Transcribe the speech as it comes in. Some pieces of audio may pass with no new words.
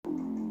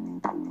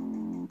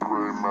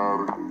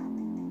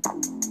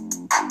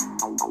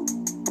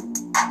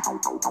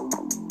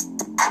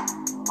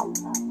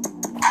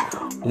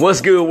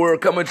What's good, world?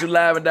 Coming to you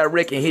live and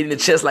direct and hitting the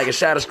chest like a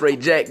shot of straight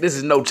jack. This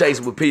is No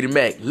Chaser with Peter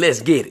Mac.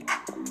 Let's get it.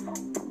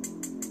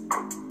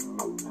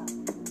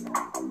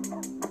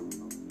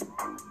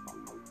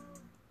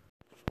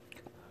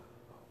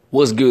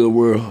 What's good,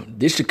 world?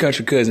 This your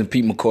country cousin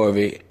Pete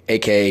McCorvey,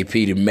 a.k.a.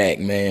 Peter Mac,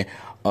 man.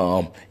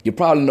 You're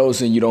probably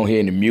noticing you don't hear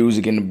any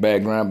music in the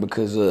background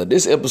because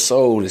this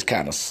episode is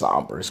kind of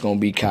somber. It's going to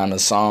be kind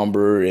of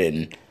somber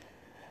and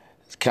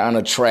it's kind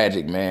of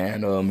tragic,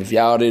 man. If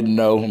y'all didn't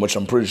know, which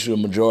I'm pretty sure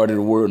the majority of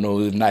the world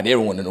knows, if not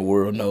everyone in the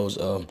world knows,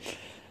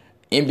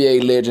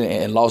 NBA legend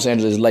and Los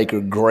Angeles Laker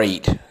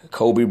great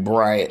Kobe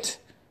Bryant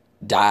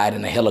died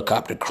in a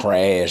helicopter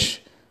crash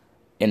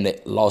in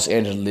the Los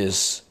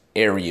Angeles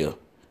area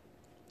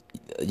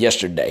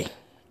yesterday.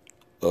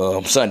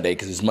 Sunday,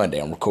 because it's Monday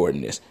I'm recording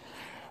this.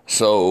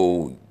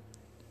 So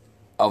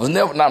I was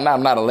never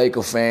not a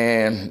Laker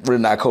fan,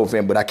 really not a Kobe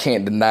fan, but I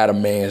can't deny the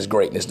man's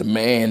greatness. The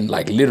man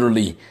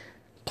literally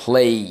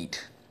played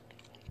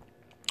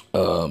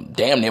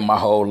damn near my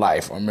whole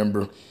life. I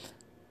remember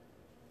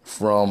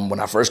from when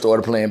I first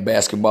started playing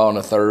basketball in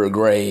the third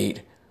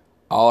grade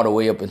all the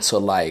way up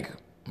until my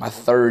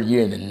third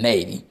year in the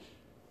Navy,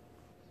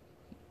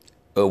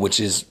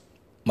 which is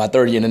my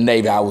third year in the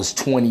Navy. I was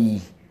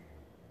 20,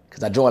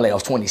 because I joined late, I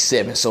was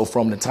 27. So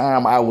from the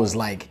time I was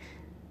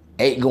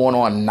 8 going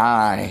on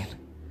 9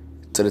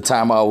 to the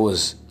time I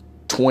was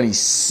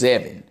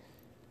 27,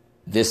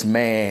 this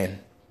man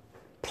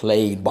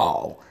played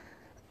ball.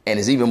 And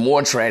it's even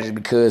more tragic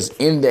because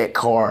in the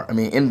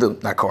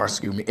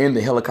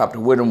helicopter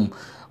with him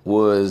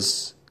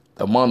was,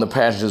 among the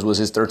passengers was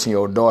his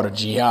 13-year-old daughter,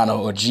 Gianna,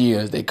 or Gia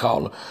as they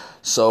call her.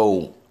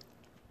 So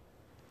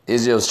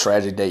it's just a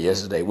tragic day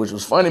yesterday, which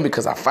was funny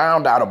because I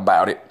found out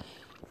about it.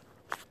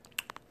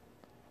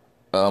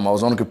 I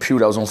was on the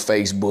computer, I was on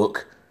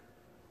Facebook,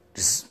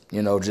 just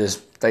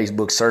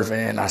Facebook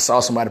surfing, and I saw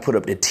somebody put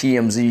up that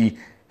TMZ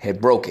had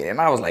broke it.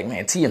 And I was like,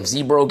 man,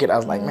 TMZ broke it? I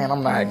was like, man,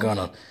 I'm not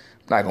gonna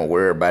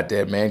worry about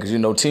that, man, because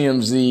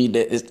TMZ,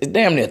 it's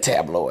damn near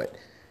tabloid.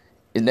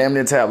 It's damn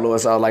near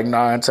tabloid. So I was like,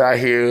 nah, until I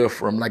hear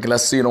from,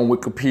 let's see it on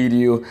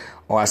Wikipedia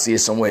or I see it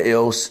somewhere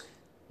else,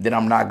 then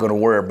I'm not gonna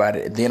worry about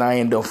it. Then I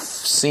end up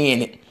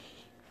seeing it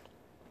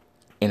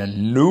in a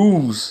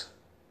news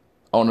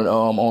on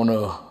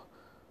a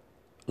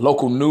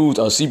local news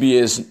or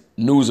CBS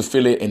News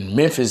affiliate in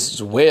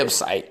Memphis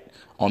website,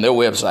 on their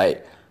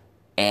website,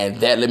 and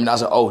that let me know. I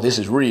said, oh, this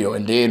is real.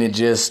 And then it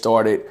just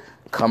started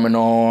coming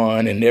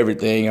on and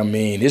everything. I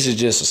mean, this is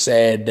just a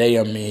sad day.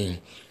 I mean,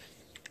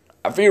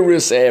 I feel real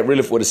sad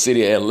really for the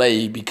city of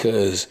LA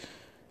because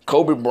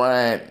Kobe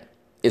Bryant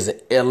is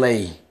an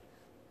LA.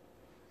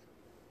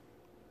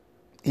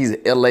 He's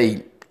an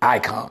LA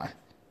icon.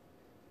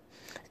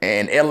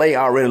 And LA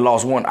already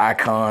lost one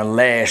icon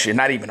last year,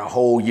 not even a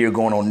whole year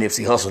going on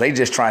Nipsey Hussle. They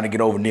just trying to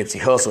get over Nipsey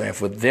Hussle. And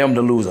for them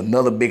to lose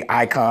another big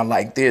icon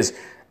like this,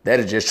 that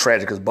is just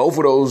tragic. Because both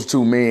of those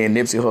two men,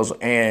 Nipsey Hussle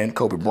and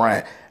Kobe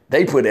Bryant,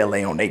 they put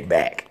LA on their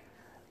back.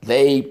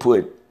 They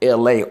put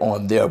LA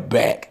on their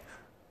back.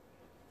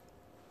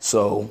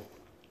 So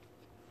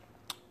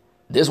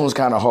this one's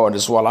kind of hard to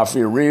swallow. I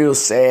feel real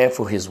sad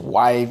for his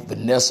wife,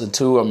 Vanessa,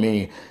 too. I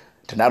mean,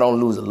 to not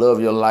only lose the love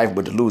of your life,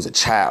 but to lose a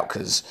child,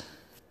 because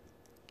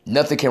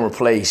nothing can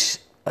replace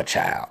a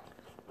child.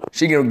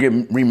 She can get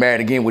remarried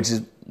again, which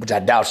I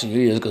doubt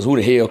she is, because who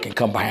the hell can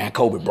come behind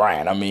Kobe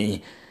Bryant? I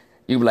mean,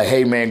 you be like,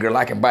 hey man, girl,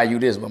 I can buy you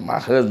this, but my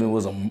husband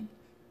was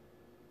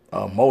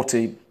a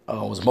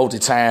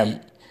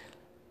multi-time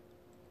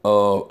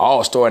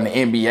all-star in the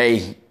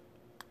NBA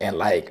and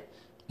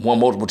won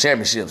multiple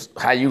championships.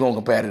 How you gonna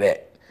compare to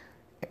that?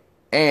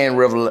 And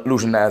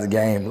revolutionize the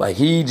game.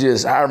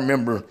 I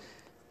remember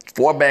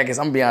far back, I'm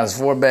gonna be honest,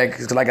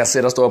 because like I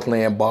said, I started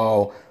playing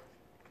ball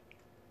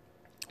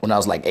when I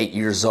was 8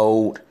 years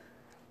old.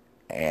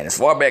 And as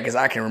far back as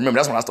I can remember,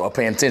 that's when I started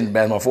paying attention to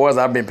basketball. As far as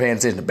I've been paying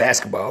attention to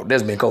basketball,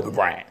 that's been Kobe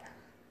Bryant.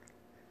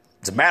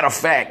 As a matter of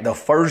fact, the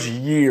first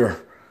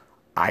year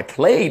I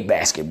played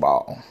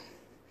basketball,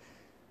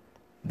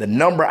 the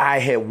number I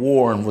had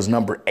worn was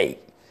number 8.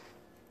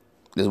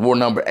 This wore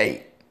number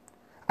 8.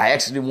 I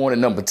actually wanted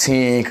number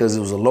 10 because it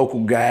was a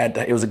local guy.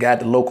 It was a guy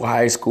at the local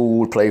high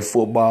school, played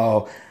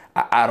football.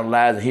 I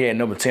idolized it. He had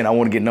number 10. I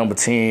want to get number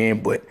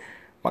 10, but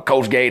my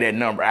coach gave that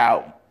number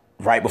out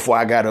right before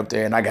I got up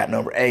there, and I got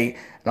number 8. And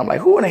I'm like,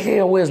 who in the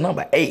hell wears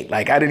number 8?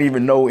 I didn't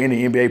even know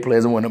any NBA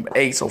players that wore number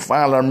 8. So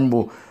finally, I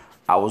remember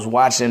I was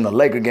watching the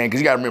Laker game, because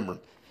you got to remember,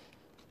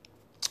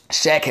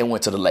 Shaq had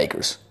went to the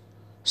Lakers.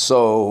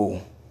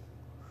 So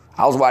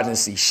I was watching to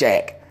see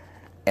Shaq,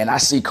 and I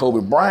see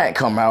Kobe Bryant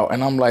come out,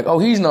 and I'm like, oh,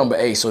 he's number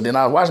 8. So then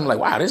I was watching,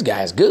 wow, this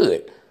guy's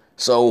good.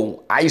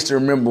 So I used to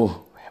remember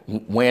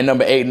wearing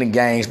number 8 in the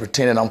games,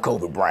 pretending I'm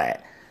Kobe Bryant.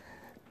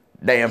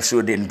 Damn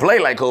sure didn't play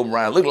like Kobe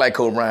Bryant, look like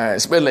Kobe Bryant,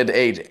 especially at the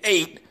age of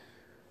 8.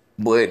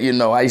 But,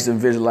 I used to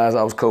visualize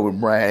I was Kobe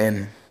Bryant.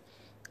 And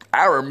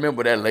I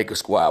remember that Lakers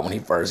squad when he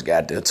first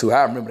got there too. Still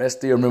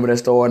remember that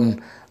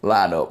starting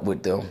lineup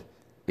with them.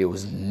 It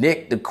was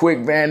Nick the Quick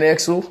Van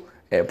Exel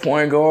at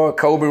point guard.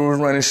 Kobe was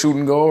running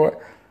shooting guard.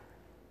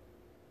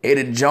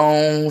 Eddie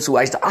Jones, who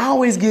I used to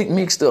always get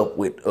mixed up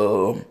with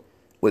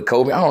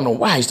Kobe. I don't know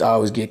why I used to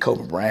always get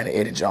Kobe Bryant and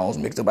Eddie Jones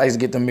mixed up. I used to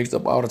get them mixed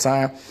up all the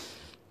time.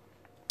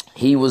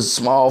 He was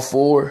small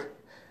forward.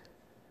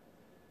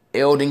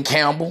 Eldon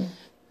Campbell,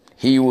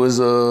 he was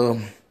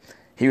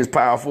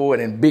power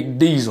forward, and Big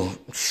Diesel,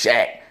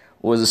 Shaq,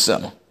 was a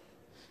center.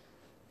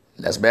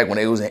 That's back when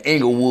they was in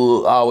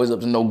Inglewood, always up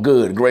to no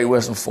good, Great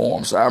Western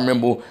Forum. So I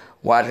remember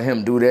watching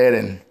him do that,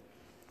 and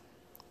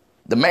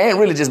the man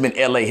really just been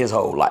LA his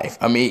whole life.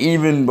 I mean,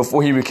 even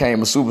before he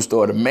became a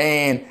superstar, the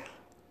man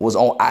was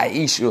on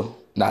Aisha,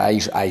 I'm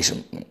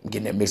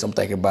getting that mixed. I'm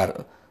thinking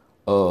about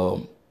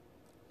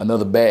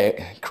another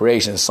Bad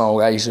Creation song,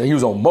 Aisha. He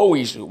was on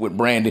Moesha with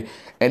Brandy,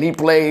 and he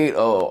played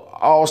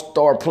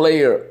all-star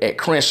player at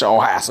Crenshaw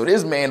High. So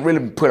this man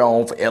really put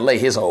on for LA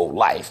his whole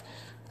life.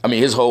 I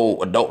mean, his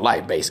whole adult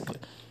life, basically.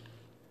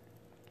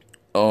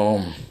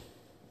 Yeah,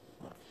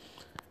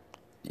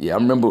 I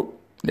remember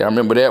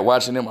that,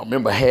 watching them. I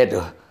remember I had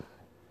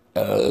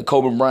the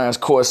Kobe Bryant's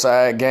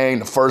courtside game,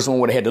 the first one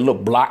where they had the little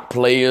block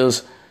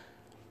players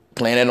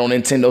playing that on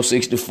Nintendo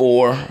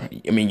 64. I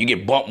mean, you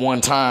get bumped one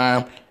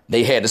time,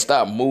 they had to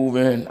stop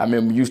moving. I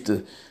remember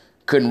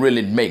couldn't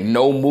really make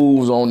no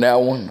moves on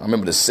that one. I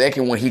remember the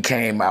second one he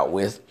came out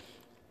with.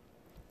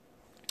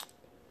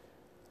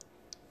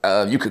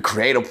 You could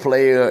create a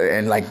player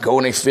and like go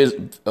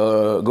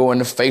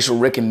into facial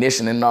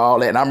recognition and all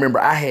that. And I remember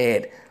I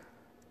had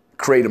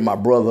created my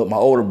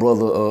older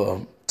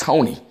brother,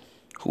 Tony,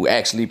 who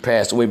actually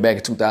passed away back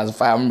in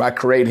 2005. I remember I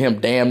created him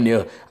damn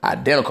near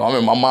identical. I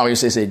remember my mom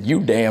used to say, "You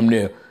damn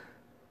near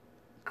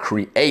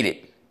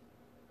created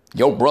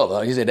your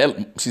brother." She said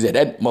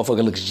that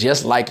motherfucker looks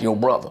just like your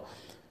brother.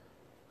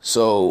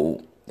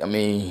 So, I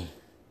mean,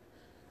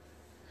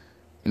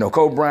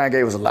 Kobe Bryant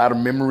gave us a lot of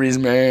memories,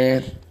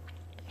 man.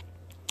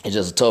 It's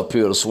just a tough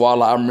pill to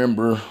swallow. I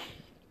remember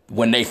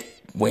when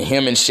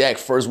him and Shaq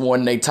first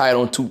won their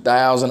title in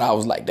 2000, I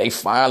was like, they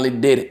finally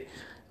did it.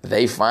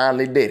 They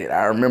finally did it.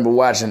 I remember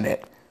watching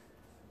that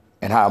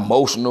and how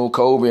emotional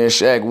Kobe and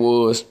Shaq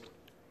was.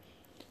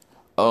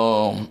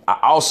 I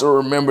also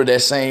remember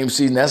that same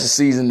season. That's the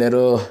season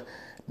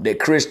that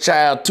Chris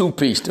Child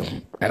two-pieced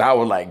him. And I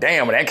was like,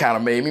 damn, that kind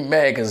of made me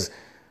mad because,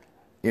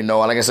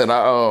 like I said,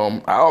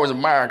 I always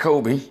admired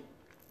Kobe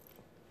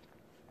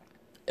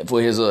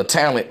for his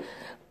talent.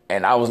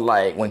 And I was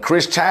like, when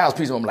Chris Childs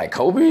pieced him, I'm like,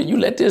 Kobe, you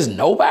let this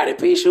nobody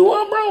piece you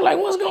up, bro? Like,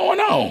 what's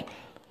going on?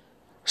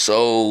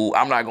 So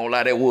I'm not gonna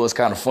lie, that was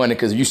kind of funny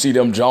because you see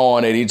them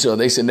jawing at each other.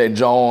 They sitting there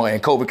jawing,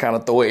 and Kobe kind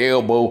of throw an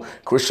elbow.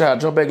 Chris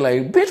Child jump back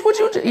like, bitch, what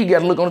you just? He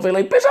got a look on the face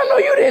like, bitch, I know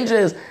you didn't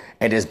just.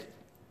 And just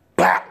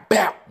bap,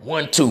 bap,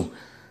 1-2.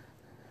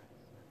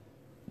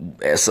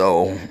 And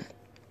so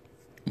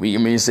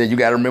you said you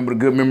got to remember the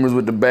good memories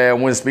with the bad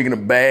ones. Speaking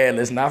of bad,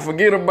 let's not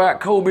forget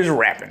about Kobe's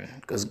rapping.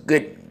 Because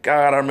good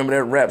God, I remember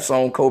that rap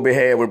song Kobe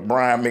had with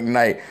Brian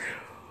McKnight.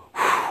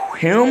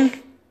 Him,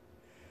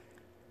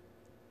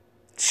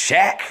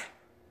 Shaq,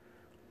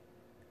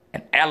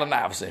 and Allen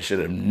Iverson should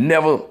have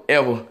never,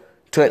 ever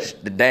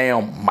touched the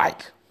damn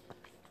mic.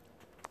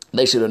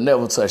 They should have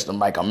never touched the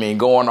mic. I mean,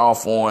 going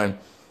off on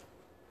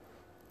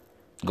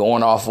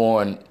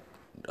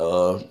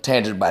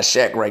tangent by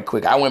Shaq right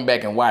quick. I went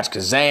back and watched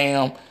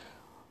Kazam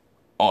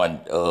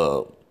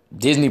on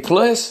Disney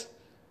Plus.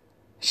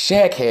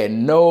 Shaq had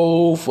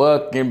no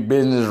fucking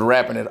business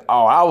rapping at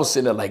all. I was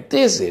sitting there like,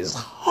 this is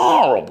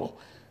horrible.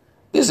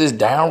 This is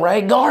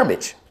downright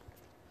garbage.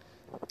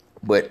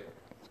 But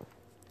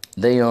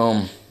they,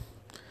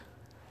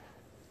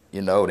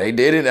 they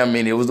did it. I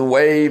mean, it was the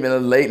wave in the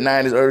late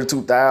 90s, early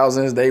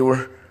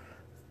 2000s.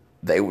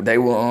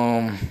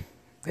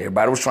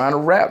 Everybody was trying to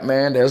rap,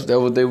 man. That's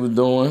what they was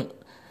doing.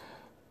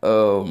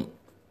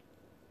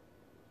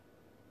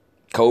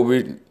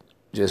 Kobe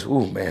just,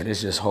 man,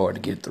 it's just hard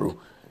to get through.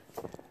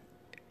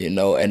 And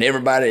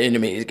everybody,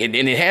 and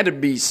it had to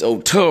be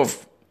so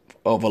tough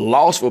of a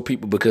loss for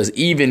people because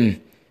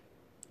even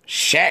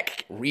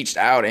Shaq reached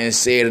out and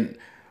said,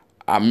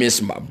 I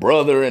miss my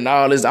brother and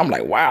all this. I'm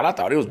like, wow, I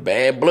thought it was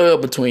bad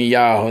blood between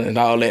y'all and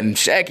all that. And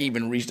Shaq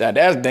even reached out.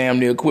 That's damn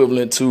near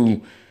equivalent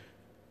to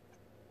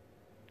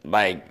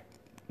like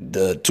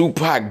the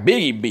Tupac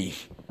Biggie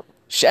beef.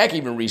 Shaq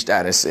even reached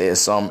out and said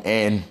something,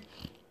 and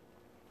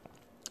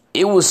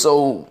he was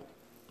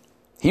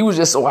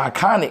just so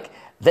iconic.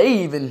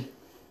 They even,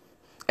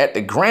 at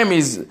the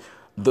Grammys,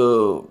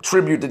 the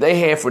tribute that they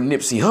had for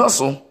Nipsey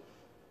Hussle,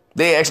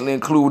 they actually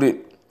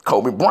included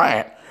Kobe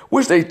Bryant,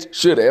 which they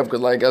should have,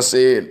 because like I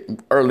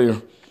said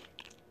earlier,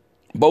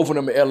 both of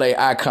them are LA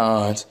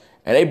icons,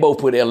 and they both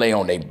put LA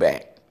on their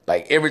back.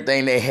 Like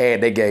everything they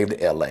had, they gave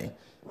to LA.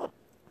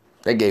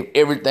 They gave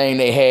everything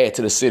they had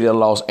to the city of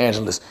Los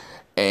Angeles.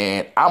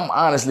 And I'm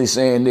honestly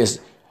saying this.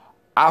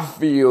 I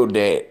feel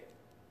that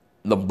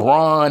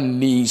LeBron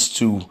needs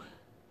to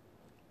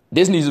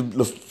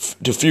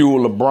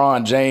fuel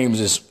LeBron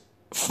James's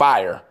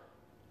fire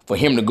for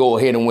him to go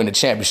ahead and win the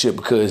championship,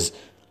 because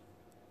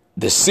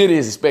the city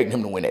is expecting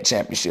him to win that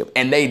championship,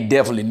 and they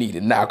definitely need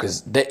it now,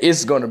 because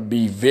it's going to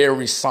be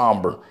very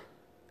somber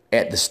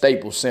at the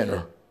Staples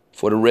Center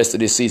for the rest of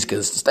this season,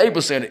 because the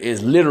Staples Center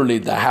is literally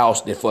the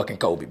house that fucking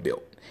Kobe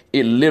built.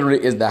 It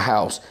literally is the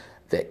house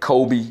that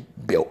Kobe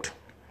built.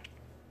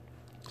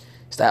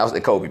 It's the house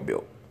that Kobe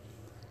built.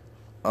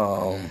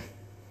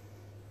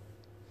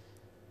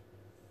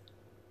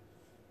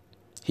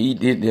 He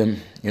did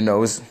them,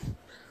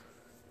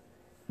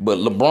 but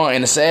LeBron,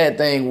 and the sad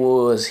thing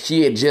was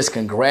he had just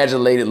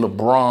congratulated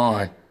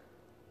LeBron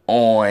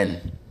on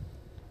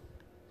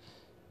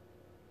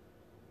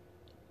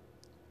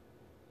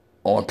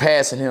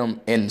passing him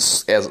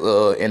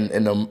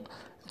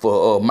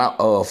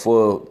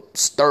for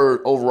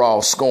third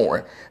overall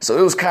scoring. So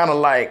it was kind of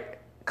like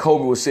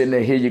Kobe was sitting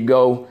there, here you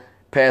go,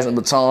 passing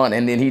the baton,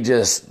 and then he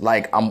just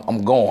like,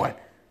 I'm going.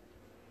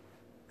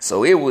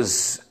 So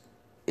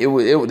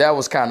that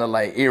was kind of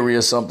like eerie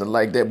or something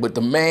like that. But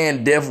the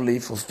man definitely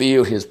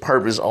fulfilled his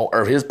purpose on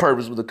earth. His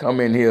purpose was to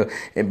come in here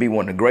and be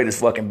one of the greatest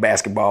fucking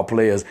basketball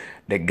players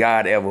that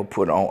God ever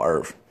put on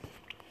earth.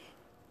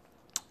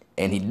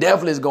 And he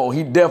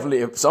definitely,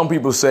 if some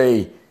people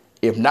say,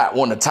 if not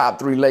one of the top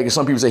 3 Lakers,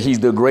 some people say he's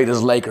the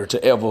greatest Laker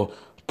to ever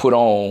put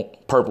on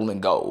purple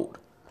and gold.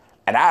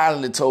 And I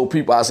only told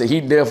people, I said,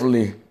 he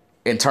definitely,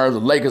 in terms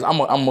of Lakers, I'm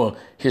a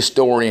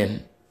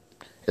historian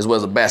as well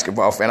as a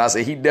basketball fan. I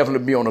said he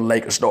definitely be on the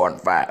Lakers starting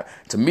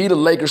 5. To me, the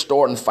Lakers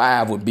starting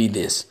 5 would be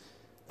this.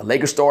 The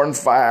Lakers starting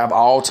 5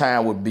 all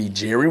time would be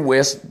Jerry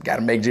West. Got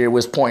to make Jerry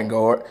West point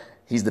guard.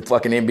 He's the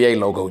fucking NBA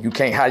logo. You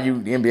can't hide the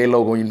NBA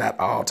logo. You're not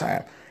all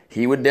time.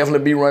 He would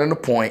definitely be running the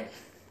point.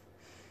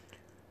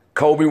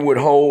 Kobe would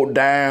hold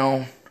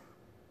down.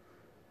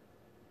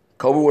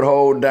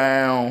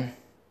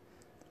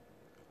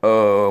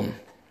 The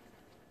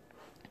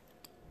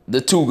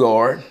 2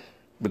 guard,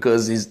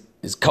 because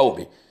it's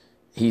Kobe.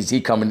 He's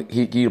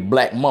a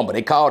Black Mamba.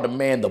 They call the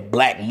man the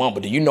Black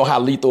Mamba. Do you know how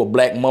lethal a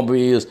Black Mamba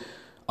is?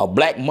 A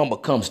Black Mamba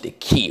comes to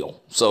kill.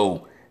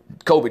 So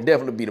Kobe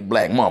definitely be the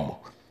Black Mamba.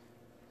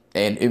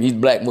 And if he's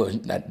Black, well,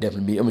 not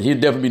definitely be. I mean, he'll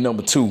definitely be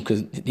number 2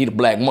 because he the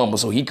Black Mamba.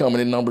 So he coming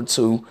in number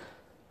 2.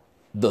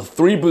 The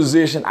 3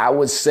 position, I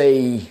would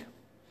say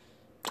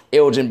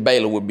Elgin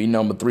Baylor would be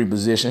number 3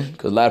 position,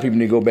 because a lot of people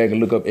need to go back and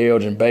look up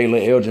Elgin Baylor.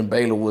 Elgin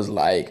Baylor was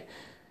like,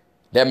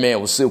 that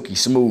man was silky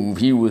smooth.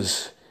 He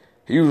was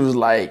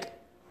like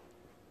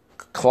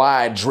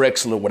Clyde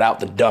Drexler without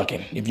the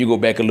dunking, if you go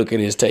back and look at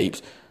his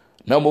tapes.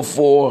 Number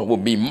 4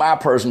 would be my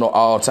personal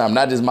all-time,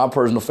 not just my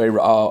personal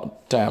favorite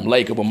all-time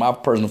Laker, but my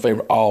personal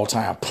favorite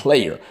all-time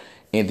player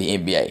in the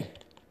NBA.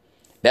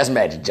 That's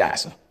Magic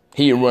Johnson.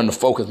 He'd run the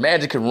focus.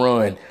 Magic could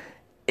run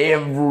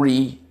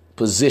every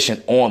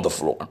position on the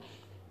floor.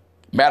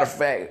 Matter of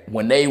fact,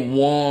 when they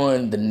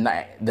won the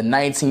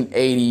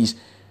 1980s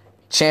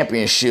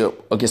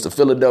championship against the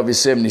Philadelphia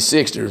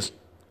 76ers,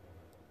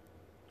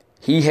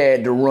 he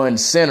had to run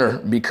center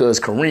because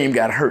Kareem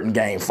got hurt in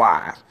game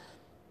 5.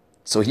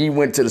 So he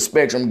went to the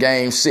Spectrum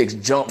game 6,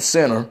 jumped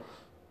center,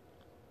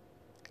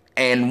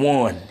 and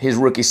won his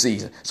rookie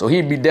season. So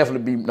he'd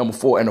definitely be number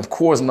 4. And of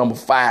course, number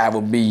 5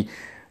 would be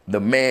the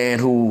man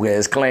who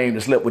has claimed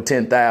to sleep with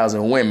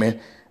 10,000 women,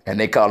 and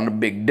they call him the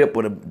Big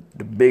Dipper,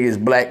 the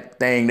biggest black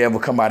thing to ever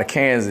come out of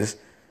Kansas.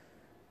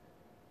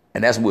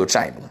 And that's Will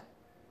Chamberlain.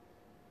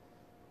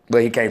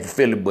 But he came from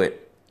Philly,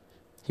 but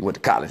he went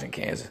to college in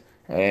Kansas.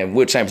 And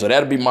Will Chamberlain. So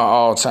that'll be my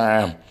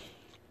all-time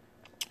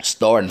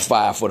starting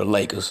 5 for the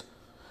Lakers.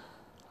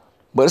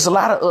 But it's a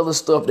lot of other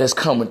stuff that's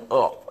coming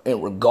up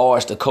in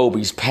regards to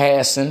Kobe's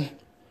passing.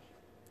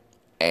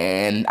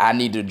 And I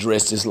need to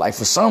address this. Like,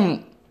 for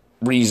some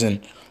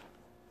reason,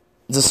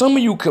 there's some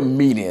of you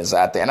comedians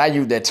out there, and I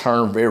use that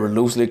term very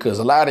loosely because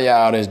a lot of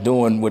y'all that's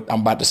doing what I'm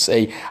about to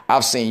say,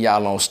 I've seen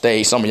y'all on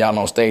stage, some of y'all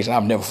on stage, and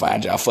I've never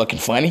found y'all fucking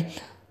funny.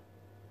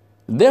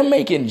 They're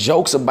making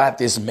jokes about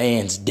this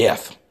man's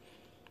death.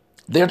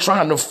 They're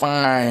trying to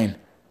find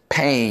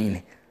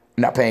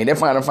they're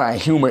trying to find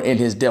humor in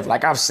his death.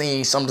 Like I've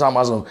seen sometimes, I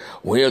was like,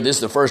 well, this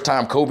is the first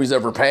time Kobe's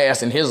ever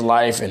passed in his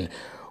life, and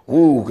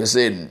I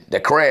said with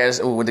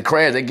the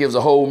crash that gives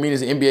a whole meaning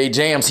to NBA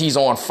jams, he's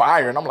on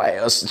fire. And I'm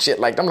like, shit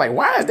like, I'm like,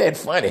 why is that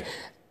funny?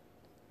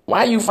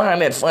 Why you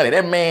find that funny?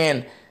 That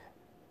man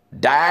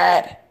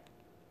died,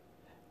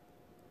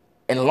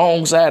 and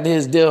alongside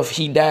his death,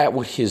 he died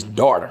with his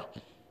daughter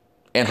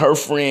and her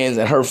friends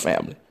and her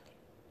family.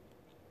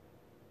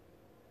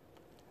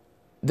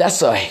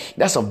 That's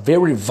a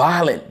very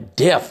violent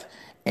death,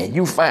 and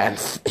you find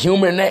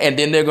humor in that, and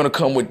then they're gonna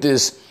come with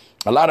this.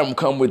 A lot of them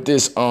come with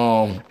this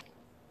argument.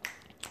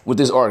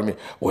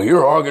 Well,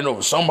 you're arguing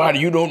over somebody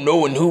you don't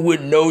know and who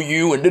wouldn't know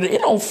you, and it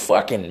don't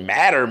fucking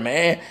matter,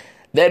 man.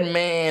 That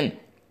man,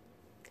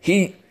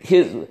 he's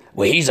an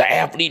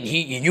athlete,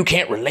 and you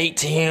can't relate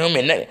to him,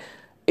 and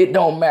it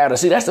don't matter.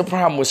 See, that's the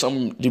problem with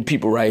some of you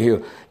people right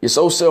here. You're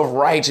so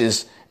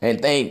self-righteous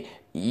and think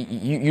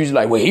you're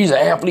like, well, he's an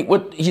athlete.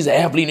 What? He's an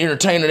athlete and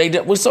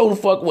entertainer. Well, so the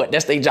fuck what?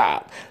 That's their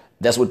job.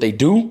 That's what they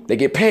do. They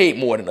get paid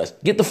more than us.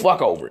 Get the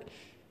fuck over it.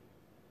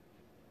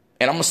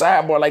 And I'm a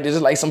sidebar like this.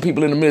 It's like some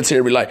people in the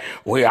military be like,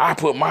 well, I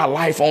put my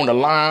life on the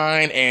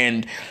line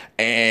and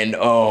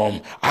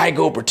I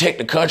go protect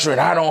the country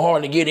and I don't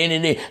hardly get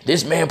anything.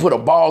 This man put a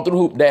ball through the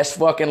hoop. That's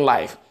fucking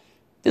life.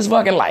 This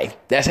fucking life.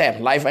 That's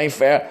happening. Life ain't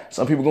fair.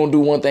 Some people gonna do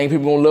one thing.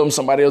 People gonna love them.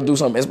 Somebody else do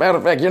something. As a matter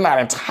of fact, you're not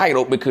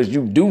entitled because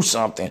you do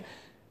something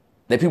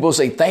that people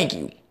say thank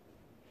you.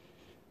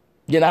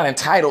 You're not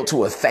entitled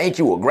to a thank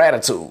you or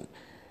gratitude.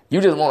 You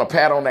just want a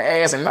pat on the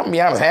ass. And I'm gonna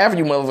be honest, half of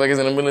you motherfuckers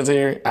in the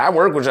military, I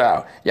work with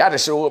y'all. Y'all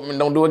just show up and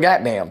don't do a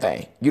goddamn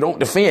thing. You don't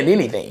defend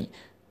anything.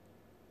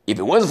 If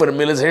it wasn't for the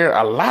military,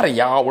 a lot of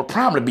y'all would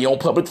probably be on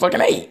public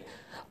fucking aid.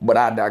 But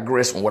I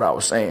digress from what I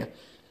was saying.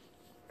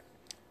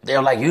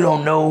 They're like, you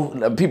don't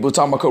know. People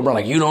talking about Kobe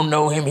Bryant like, you don't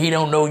know him. He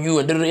don't know you.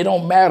 And it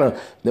don't matter.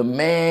 The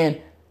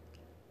man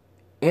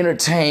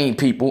entertained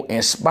people,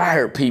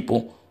 inspired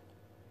people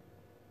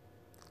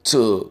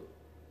to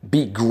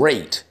be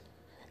great.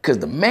 Because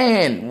the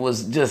man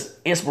was just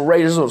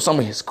inspirational of some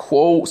of his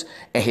quotes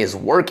and his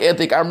work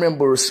ethic. I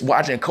remember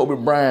watching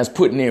Kobe Bryant's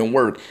putting in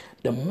work.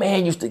 The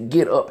man used to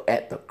get up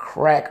at the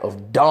crack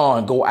of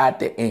dawn, go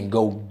out there and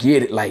go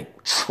get it,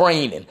 like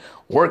training,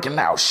 working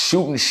out,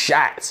 shooting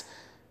shots.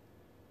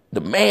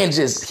 The man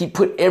he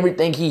put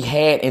everything he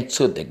had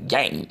into the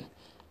game.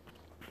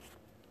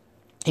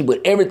 He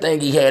put everything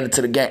he had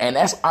into the game. And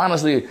that's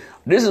honestly,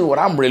 this is what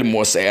I'm really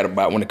more sad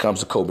about when it comes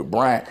to Kobe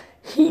Bryant.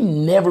 He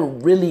never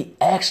really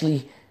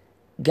actually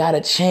got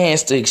a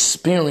chance to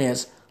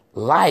experience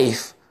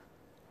life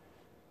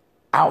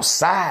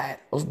outside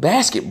of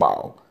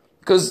basketball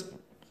because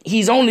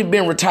he's only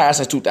been retired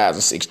since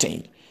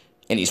 2016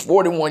 and he's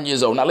 41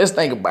 years old. Now let's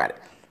think about it.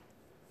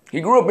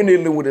 He grew up in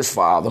Italy with his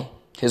father.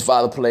 His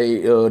father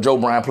played, Joe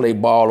Bryant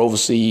played ball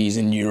overseas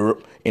in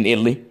Europe, in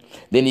Italy.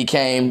 Then he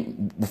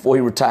came, before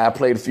he retired,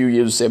 played a few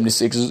years with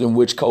 76ers, in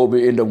which Kobe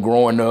ended up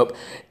growing up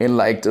in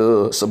like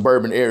the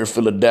suburban area of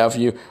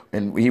Philadelphia.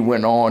 And he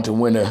went on to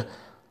win a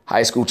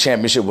high school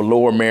championship with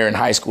Lower Merion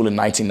High School in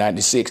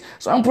 1996.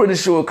 So I'm pretty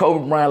sure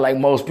Kobe Bryant, like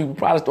most people,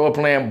 probably started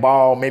playing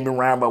ball maybe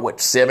around about,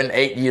 7,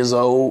 8 years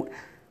old.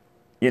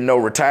 You know,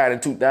 retired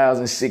in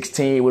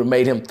 2016, would have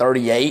made him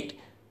 38.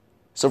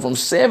 So from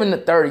 7 to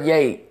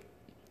 38,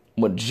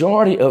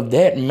 majority of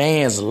that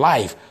man's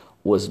life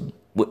was,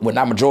 well,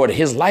 not majority,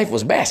 his life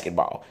was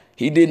basketball.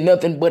 He did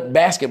nothing but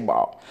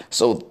basketball.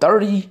 So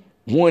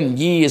 31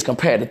 years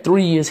compared to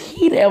 3 years,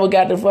 he never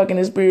got the fucking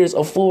experience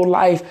of full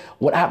life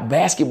without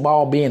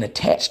basketball being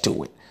attached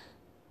to it.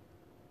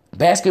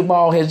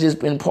 Basketball has just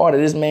been part of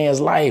this man's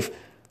life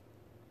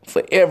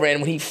forever.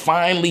 And when he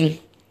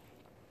finally,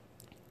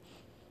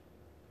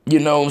 you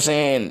know what I'm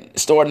saying,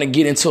 starting to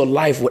get into a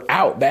life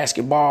without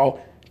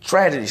basketball,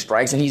 tragedy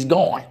strikes and he's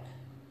gone.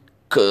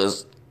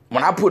 Because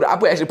when I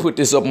actually put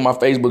this up on my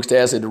Facebook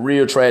status, I said the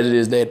real tragedy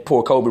is that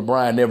poor Kobe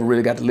Bryant never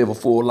really got to live a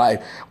full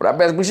life.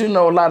 But you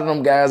know, a lot of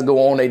them guys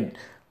go on, they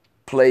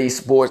play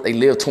sports, they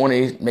live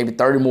 20, maybe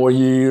 30 more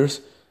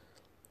years.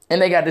 And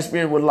they got to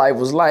experience what life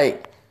was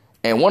like.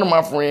 And one of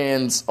my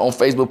friends on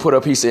Facebook put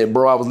up, he said,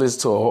 bro, I was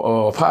listening to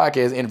a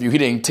podcast interview. He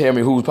didn't tell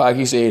me whose podcast.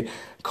 He said,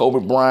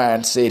 Kobe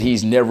Bryant said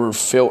he's never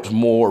felt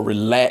more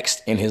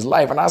relaxed in his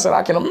life. And I said,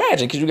 I can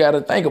imagine, because you got to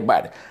think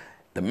about it.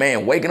 The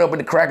man waking up at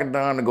the crack of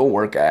dawn to go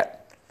work out.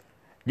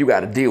 You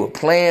got to deal with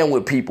playing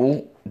with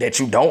people that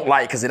you don't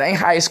like because it ain't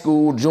high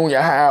school, junior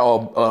high,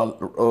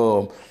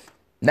 or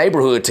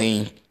neighborhood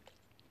team.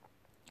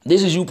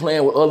 This is you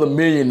playing with other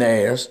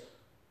millionaires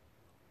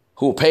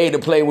who are paid to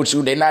play with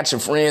you. They're not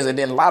your friends. And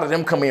then a lot of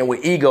them come in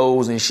with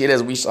egos and shit,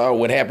 as we saw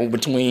what happened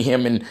between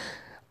him and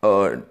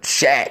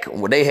Shaq.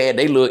 Well, they had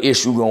their little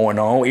issue going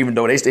on. Even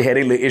though they still had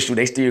their little issue,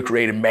 they still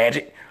created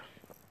magic.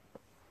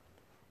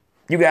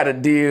 You got to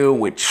deal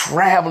with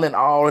traveling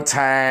all the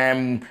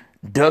time,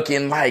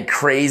 ducking like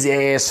crazy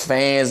ass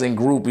fans and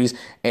groupies.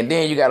 And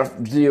then you got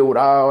to deal with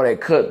all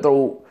that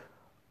cutthroat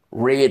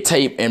red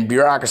tape and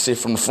bureaucracy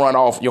from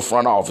your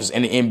front office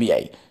in the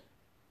NBA.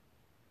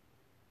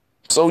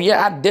 So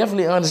yeah, I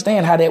definitely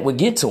understand how that would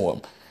get to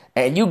him.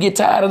 And you get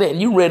tired of that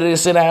and you ready to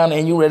sit down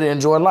and you ready to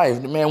enjoy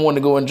life. The man wanted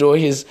to go enjoy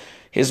his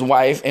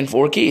wife and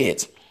 4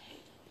 kids.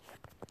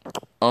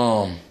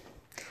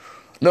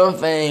 Another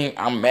thing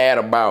I'm mad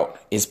about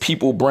is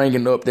people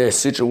bringing up their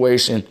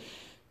situation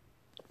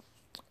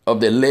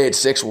of the alleged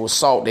sexual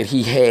assault that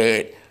he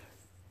had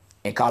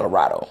in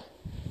Colorado.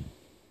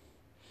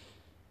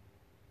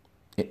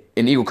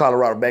 In Eagle,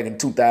 Colorado, back in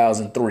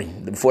 2003,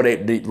 before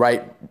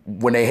right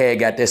when they had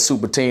got that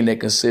super team that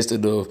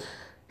consisted of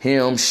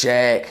him,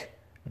 Shaq,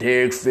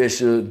 Derek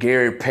Fisher,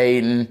 Gary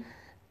Payton,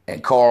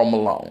 and Karl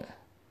Malone.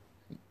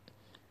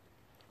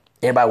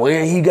 Everybody,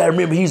 well, you got to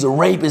remember, he's a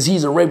rapist.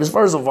 He's a rapist.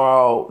 First of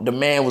all, the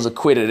man was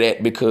acquitted of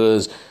that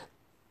because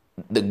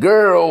the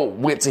girl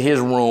went to his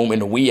room in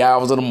the wee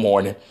hours of the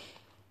morning,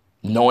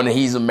 knowing that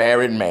he's a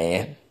married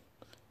man.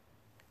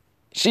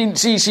 She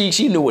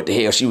knew what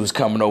the hell she was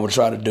coming over to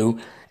try to do.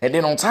 And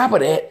then on top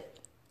of that,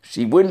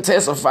 she wouldn't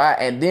testify.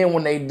 And then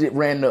when they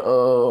ran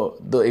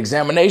the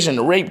examination,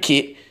 the rape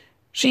kit,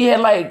 she had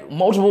like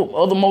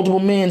multiple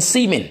men's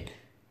semen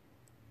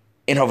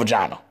in her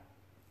vagina.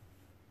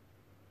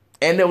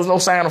 and there was no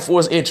sign of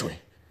forced entry.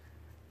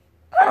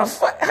 How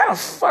the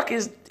fuck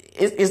is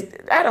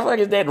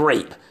that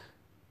rape?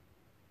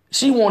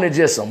 She wanted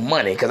just some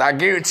money, because I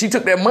guarantee she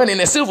took that money in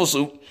that civil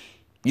suit.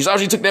 You saw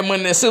she took that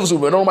money in that civil suit,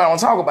 but nobody want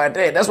to talk about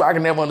that. That's why I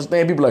can never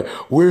understand people like,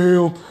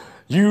 well,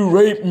 you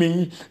raped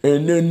me,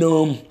 and then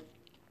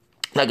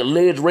like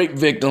alleged rape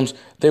victims,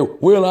 he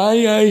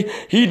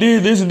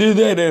did this and did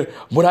that,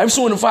 but I'm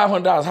suing him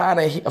 $500.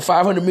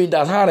 $500 million.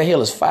 How the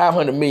hell is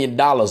 $500 million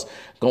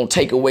gonna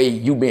take away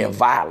you being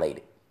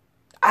violated?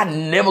 I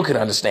never could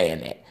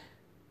understand that.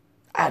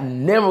 I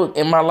never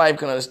in my life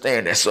could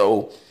understand that.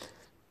 So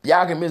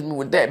y'all can miss me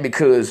with that,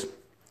 because,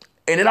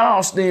 and it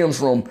all stems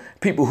from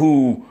people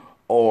who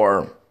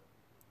are,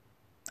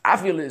 I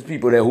feel it's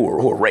people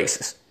who are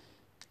racist.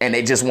 And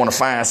they just want to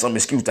find some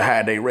excuse to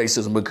hide their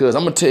racism, because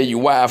I'm going to tell you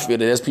why I feel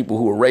that there's people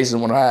who are racist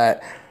want to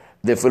hide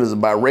their feelings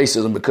about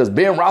racism, because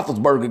Ben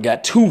Roethlisberger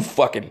got 2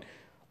 fucking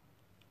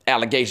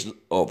allegations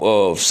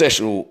of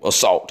sexual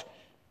assault.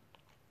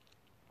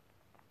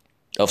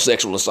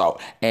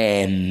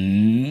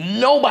 And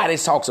nobody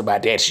talks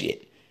about that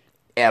shit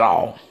at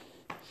all.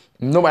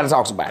 Nobody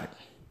talks about it.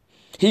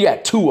 He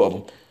got 2 of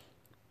them.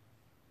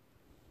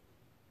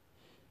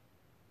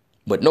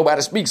 But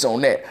nobody speaks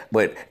on that.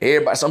 But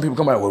some people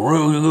come out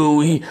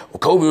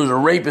with, Kobe was a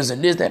rapist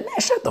and this, that. Man,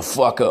 shut the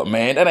fuck up,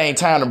 man. That ain't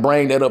time to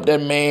bring that up.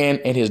 That man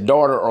and his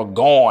daughter are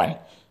gone.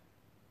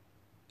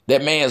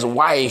 That man's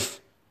wife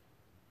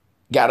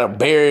got to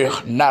bury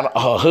not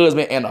her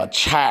husband and a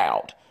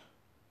child.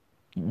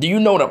 Do you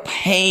know the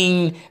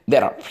pain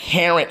that a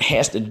parent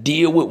has to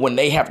deal with when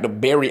they have to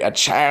bury a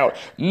child?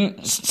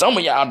 Some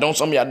of y'all don't,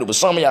 some of y'all do, but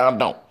some of y'all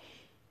don't.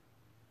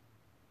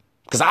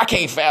 Because I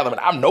can't fathom it.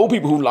 I know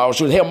people who lost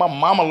children. Hell, my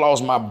mama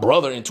lost my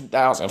brother in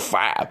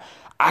 2005.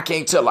 I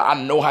can't tell her I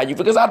know how you feel,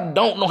 because I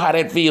don't know how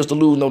that feels to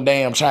lose no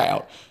damn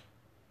child.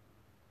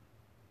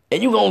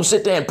 And you gonna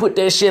sit there and put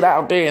that shit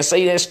out there and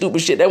say that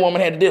stupid shit that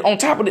woman had to do. On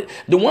top of it,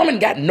 the woman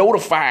got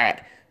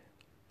notified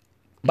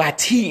by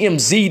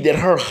TMZ that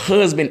her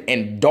husband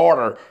and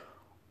daughter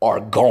are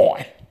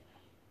gone.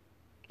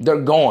 They're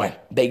gone.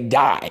 They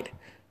died.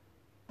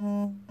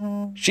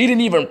 She didn't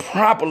even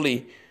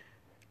properly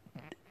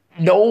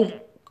know.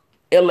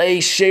 LA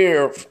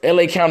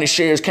County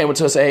sheriffs came up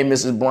to her and said, hey,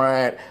 Mrs.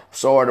 Bryant,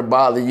 sorry to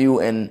bother you.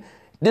 And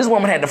this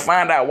woman had to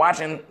find out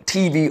watching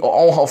TV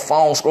or on her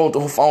phone, scroll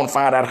through her phone to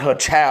find out her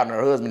child and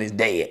her husband is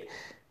dead.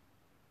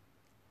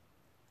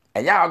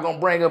 And y'all gonna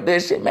bring up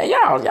that shit, man.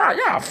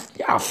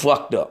 Y'all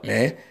fucked up,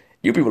 man.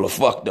 You people are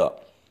fucked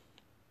up.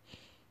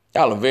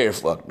 Y'all are very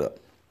fucked up.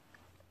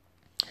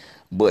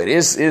 But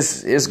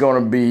it's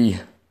gonna be,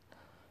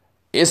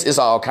 it's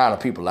all kind of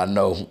people I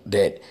know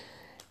that.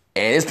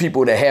 And it's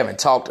people that haven't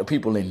talked to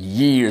people in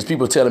years.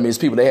 People telling me it's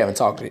people they haven't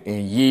talked to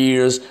in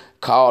years,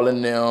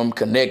 calling them,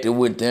 connected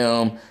with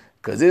them.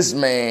 Because this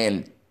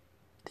man,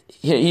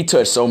 he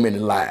touched so many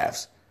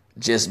lives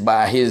just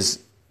by his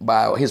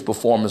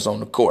performance on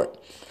the court.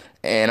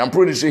 And I'm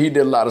pretty sure he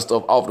did a lot of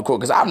stuff off the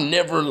court. Because I've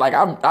never,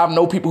 I've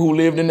know people who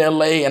lived in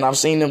L.A. and I've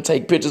seen them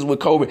take pictures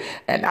with Kobe.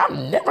 And I've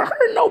never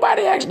heard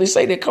nobody actually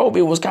say that Kobe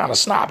was kind of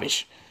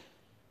snobbish.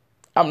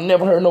 I've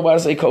never heard nobody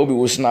say Kobe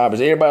was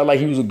snobbish. Everybody like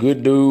he was a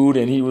good dude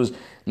and he was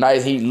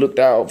nice. He looked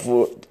out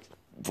for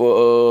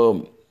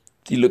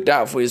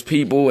his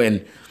people,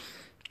 and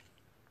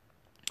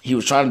he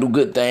was trying to do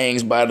good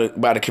things by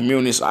the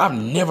community. So I've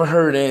never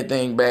heard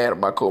anything bad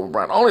about Kobe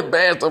Bryant. The only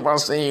bad stuff I've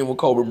seen with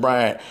Kobe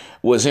Bryant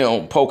was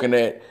him poking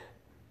at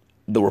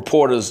the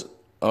reporters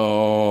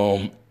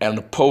and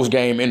the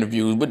post-game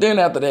interviews. But then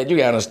after that, you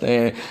gotta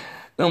understand,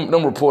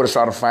 them reporters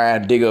try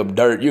to dig up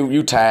dirt.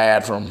 You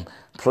tired from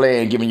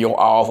playing, giving your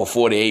all for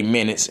 48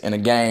 minutes in a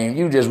game.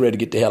 You just ready to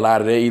get the hell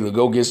out of there. Either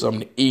go get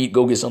something to eat,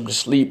 go get something to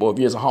sleep, or if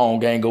it's a home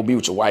game, go be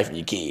with your wife and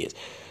your kids.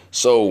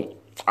 So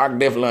I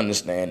definitely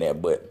understand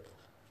that. But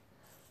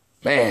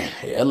man,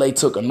 LA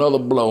took another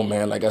blow,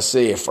 man. Like I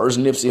said, first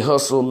Nipsey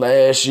Hussle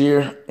last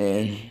year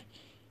and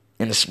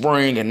in the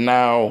spring, and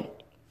now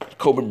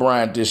Kobe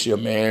Bryant this year,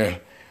 man.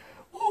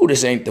 Ooh,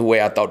 this ain't the way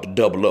I thought the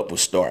double up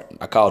would start.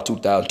 I call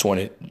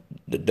 2020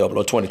 the double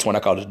up, 2020 I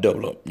call it the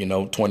double up.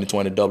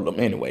 2020 double up.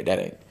 Anyway, that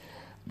ain't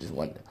just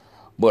one.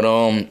 But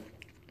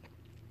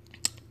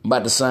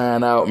about to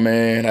sign out,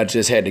 man. I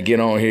just had to get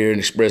on here and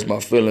express my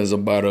feelings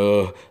about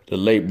the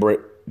late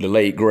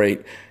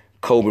great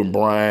Kobe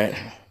Bryant,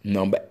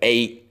 number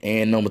 8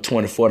 and number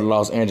 24, the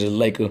Los Angeles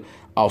Lakers,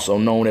 also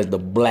known as the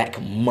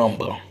Black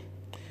Mamba.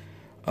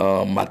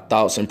 My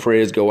thoughts and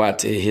prayers go out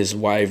to his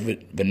wife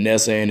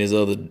Vanessa and his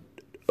other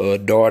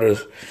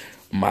daughters.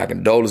 My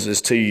condolences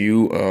to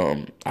you.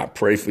 I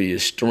pray for your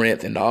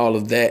strength and all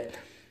of that.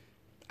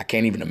 I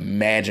can't even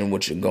imagine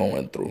what you're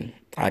going through.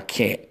 I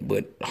can't,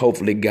 but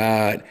hopefully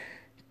God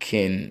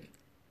can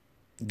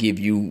give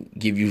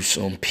you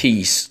some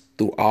peace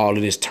through all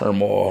of this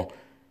turmoil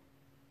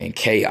and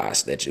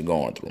chaos that you're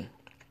going through.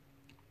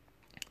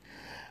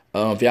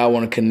 If y'all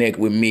want to connect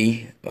with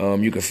me,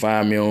 you can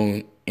find me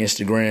on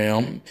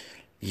Instagram,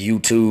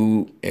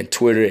 YouTube, and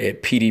Twitter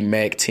at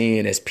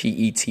PDMac10. That's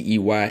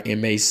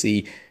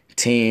PETEYMAC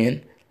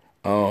 10.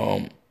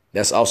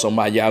 That's also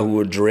my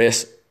Yahoo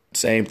address.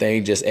 Same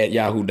thing, just at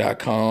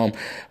yahoo.com.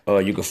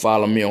 You can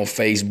follow me on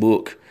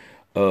Facebook.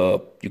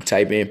 You can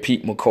type in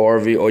Pete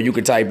McCarvey, or you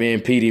can type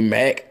in Petey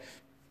Mac,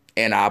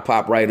 and I'll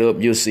pop right up.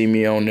 You'll see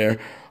me on there.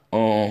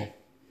 I'm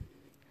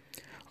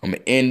going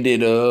to end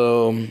it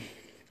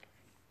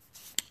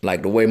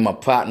like the way my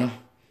partner,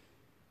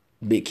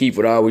 Big Keith,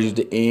 would always used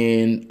to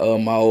end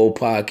my old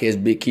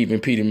podcast, Big Keith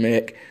and Petey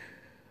Mac.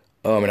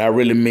 And I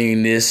really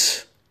mean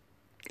this,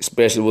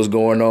 especially what's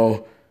going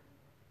on.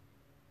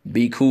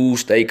 Be cool,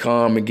 stay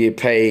calm, and get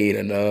paid.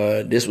 And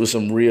this was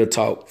some real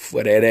talk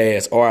for that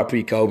ass.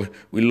 R.I.P. Kobe.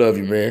 We love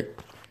you, man.